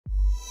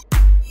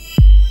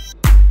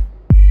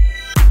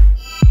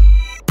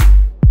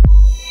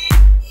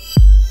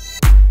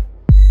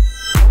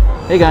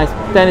Hey guys,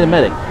 Danny the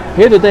Medic,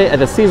 here today at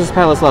the Caesars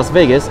Palace, Las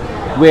Vegas,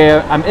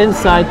 where I'm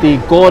inside the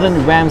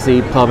Gordon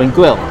Ramsay Pub and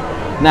Grill.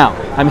 Now,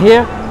 I'm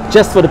here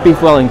just for the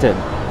beef Wellington,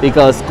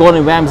 because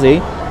Gordon Ramsay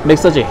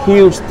makes such a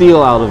huge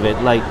deal out of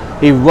it. Like,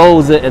 he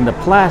rolls it in the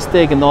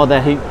plastic and all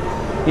that.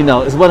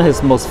 It's one of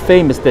his most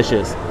famous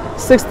dishes.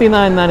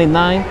 $69.99,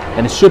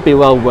 and it should be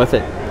well worth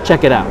it.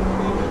 Check it out.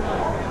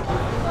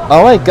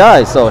 Alright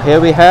guys, so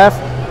here we have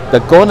the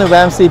Gordon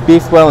Ramsay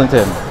beef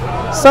Wellington.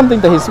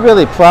 Something that he's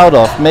really proud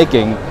of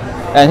making.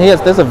 And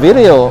there's a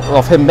video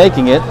of him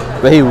making it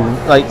where he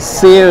like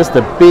sears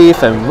the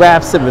beef and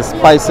wraps it with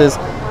spices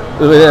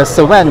with a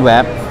saran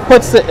wrap,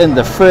 puts it in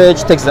the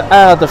fridge, takes it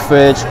out of the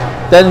fridge,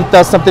 then he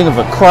does something with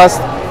a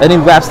crust, and he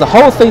wraps the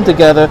whole thing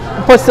together,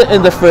 puts it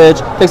in the fridge,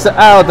 takes it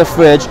out of the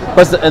fridge,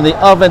 puts it in the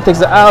oven,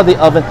 takes it out of the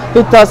oven.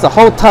 He does a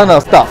whole ton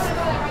of stuff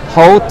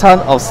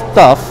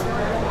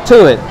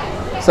to it.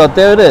 So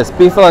there it is,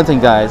 beef Wellington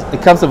guys.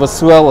 It comes with a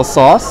swirl of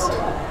sauce,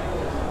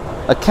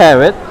 a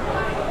carrot,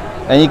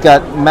 and you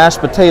got mashed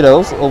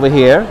potatoes over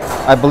here.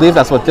 I believe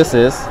that's what this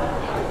is.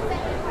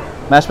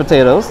 Mashed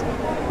potatoes,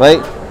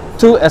 right?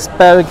 2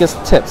 asparagus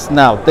tips.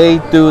 Now, they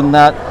do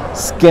not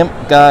skimp,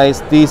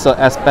 guys. These are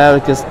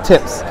asparagus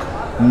tips,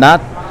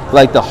 not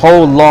like the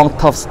whole long,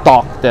 tough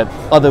stalk that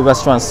other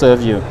restaurants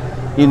serve you.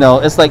 You know,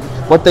 it's like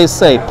what they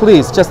say,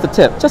 please, just a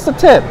tip. Just a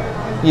tip.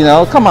 You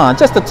know, come on,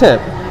 just a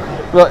tip.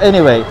 Well,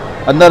 anyway,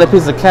 another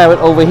piece of carrot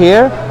over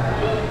here.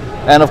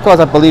 And of course,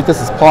 I believe this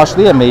is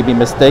parsley. I may be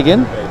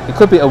mistaken. It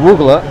could be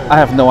arugula. I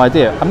have no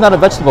idea. I'm not a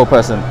vegetable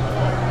person,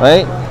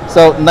 right?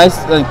 So nice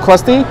and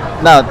crusty.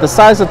 Now, the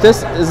size of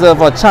this is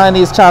of a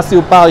Chinese char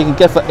siu bao you can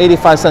get for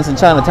 85 cents in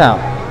Chinatown.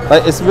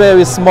 Right? It's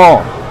very small,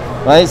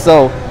 right?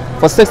 So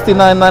for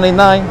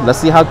 $69.99, let's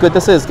see how good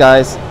this is,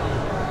 guys.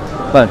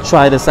 I'm gonna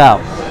try this out.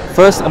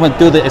 First, I'm gonna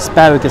do the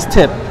asparagus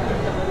tip.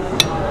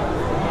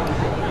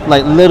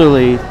 Like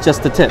literally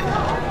just the tip.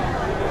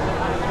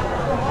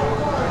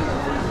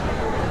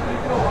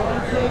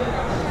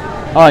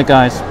 Alright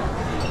guys,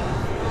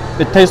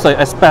 it tastes like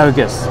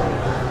asparagus.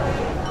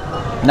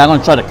 Now I'm going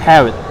to try the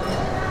carrot.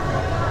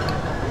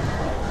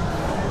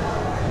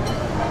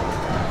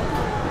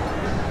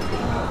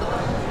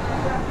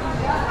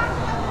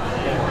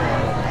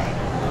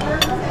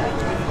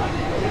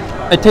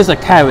 It tastes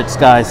like carrots,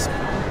 guys.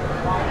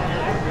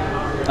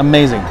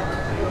 Amazing.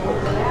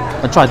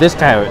 I'll try this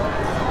carrot.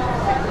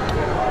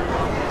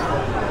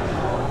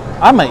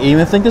 I might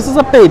even think this is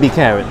a baby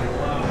carrot.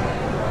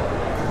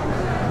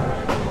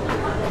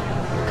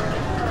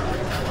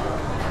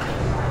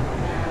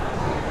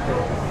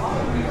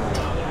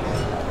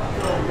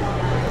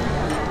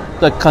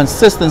 The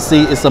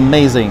consistency is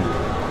amazing.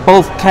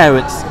 Both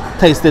carrots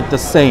tasted the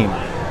same.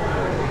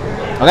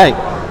 Okay.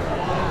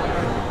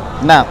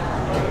 Now,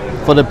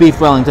 for the beef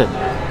Wellington.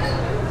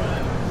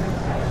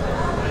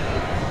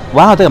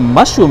 Wow, there are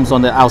mushrooms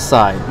on the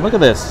outside. Look at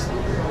this.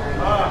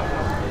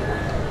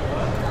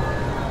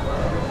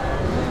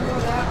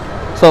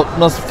 So,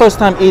 it's the first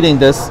time eating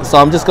this, so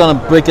I'm just gonna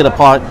break it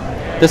apart.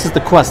 This is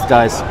the crust,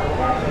 guys.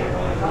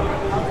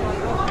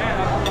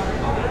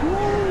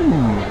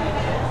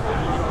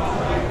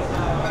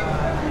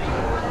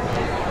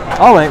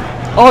 Alright,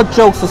 all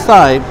jokes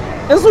aside,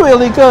 it's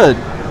really good.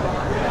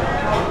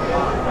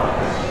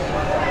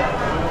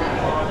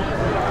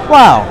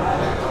 Wow.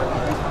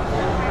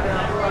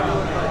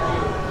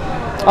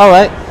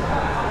 Alright,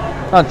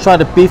 I'll try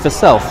the beef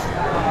itself.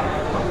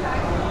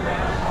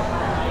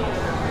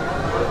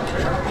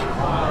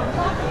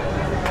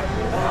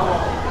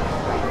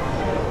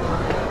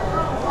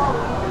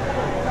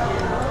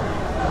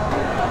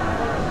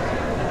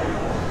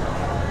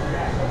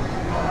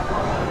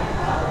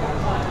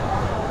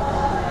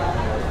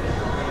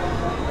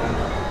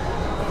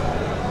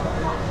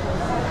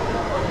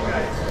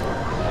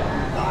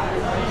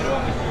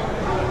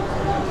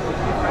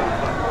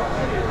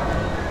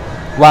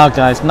 Wow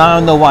guys, now I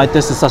know why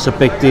this is such a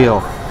big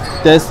deal.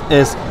 This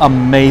is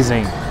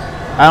amazing.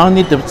 I don't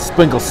need to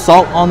sprinkle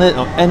salt on it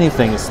or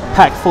anything. It's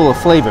packed full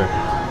of flavor.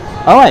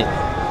 Alright,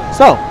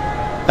 so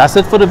that's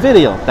it for the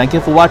video. Thank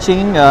you for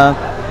watching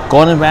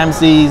Gordon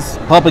Ramsay's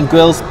Pub and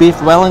Grill's Beef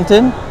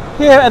Wellington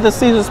here at the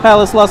Caesars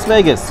Palace, Las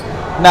Vegas.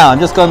 Now I'm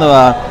just going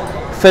to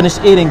finish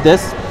eating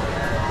this.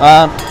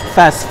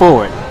 Fast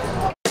forward.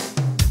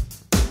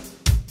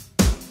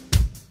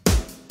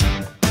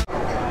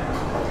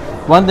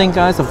 One thing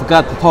guys I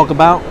forgot to talk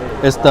about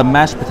is the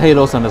mashed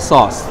potatoes and the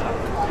sauce.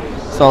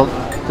 So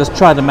let's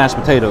try the mashed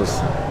potatoes.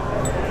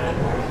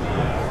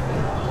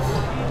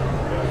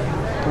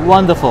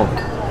 Wonderful.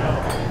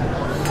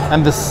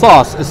 And the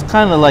sauce is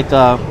kind of like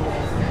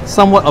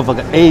somewhat of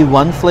like an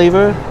A1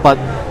 flavor, but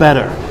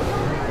better.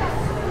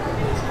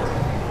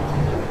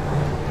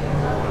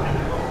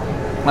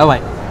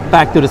 Alright,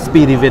 back to the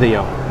speedy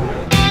video.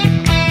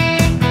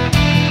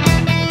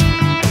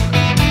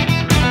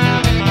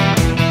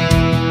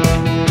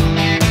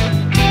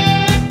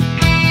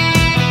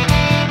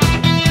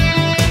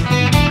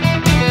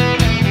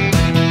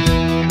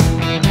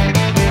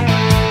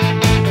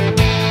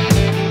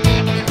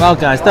 Well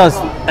guys, that was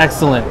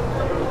excellent.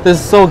 This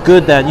is so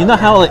good that, you know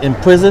how like, in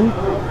prison,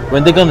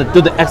 when they're gonna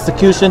do the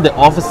execution, they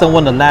offer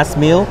someone the last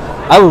meal?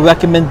 I would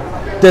recommend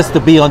this to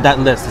be on that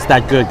list. It's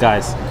that good,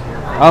 guys.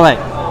 All right,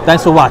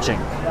 thanks for watching.